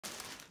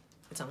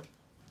It's on.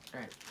 All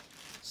right.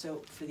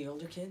 So for the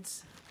older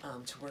kids,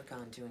 to work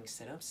on doing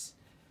sit-ups,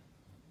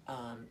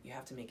 you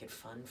have to make it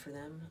fun for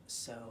them.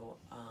 So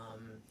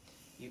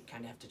you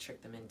kind of have to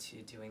trick them into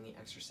doing the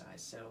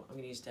exercise. So I'm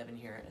going to use Devin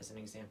here as an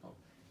example.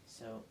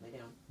 So lay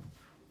down.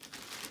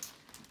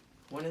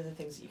 One of the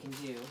things that you can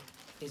do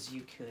is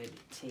you could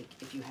take,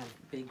 if you have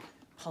big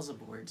puzzle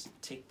boards,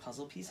 take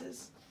puzzle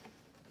pieces.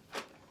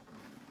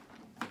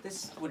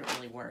 This wouldn't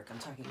really work. I'm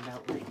talking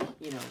about, like,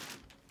 you know,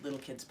 little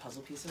kids'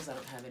 puzzle pieces. I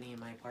don't have any in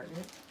my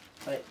apartment.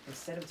 But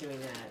instead of doing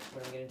that,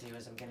 what I'm going to do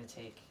is I'm going to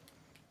take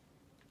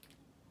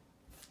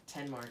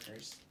 10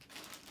 markers,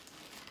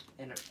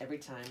 and every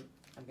time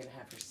I'm going to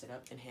have her sit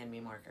up and hand me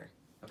a marker,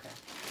 okay?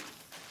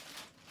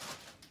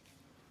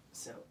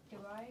 So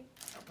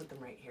I'll put them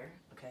right here,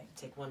 okay?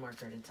 Take one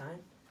marker at a time,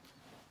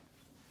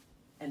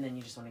 and then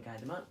you just want to guide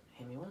them up.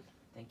 Hand me one.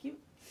 Thank you.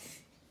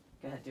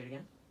 Go ahead, do it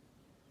again.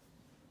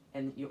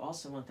 And you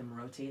also want them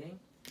rotating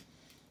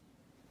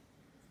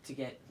to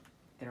get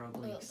their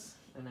obliques.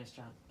 Oh, nice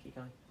job. Keep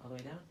going all the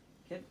way down.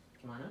 Good.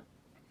 Come on up.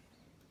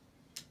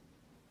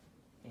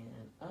 And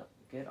up.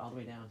 Good. All the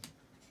way down.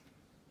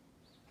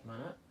 Come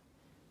on up.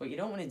 What you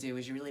don't want to do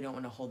is you really don't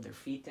want to hold their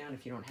feet down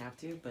if you don't have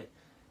to, but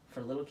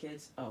for little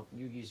kids, oh,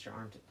 you used your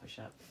arm to push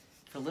up.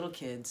 For little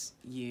kids,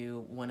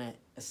 you want to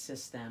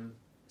assist them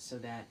so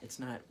that it's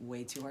not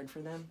way too hard for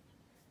them.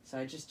 So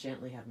I just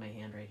gently have my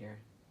hand right here.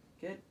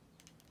 Good.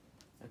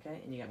 Okay,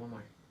 and you got one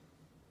more.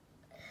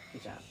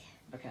 Good job.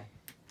 Okay.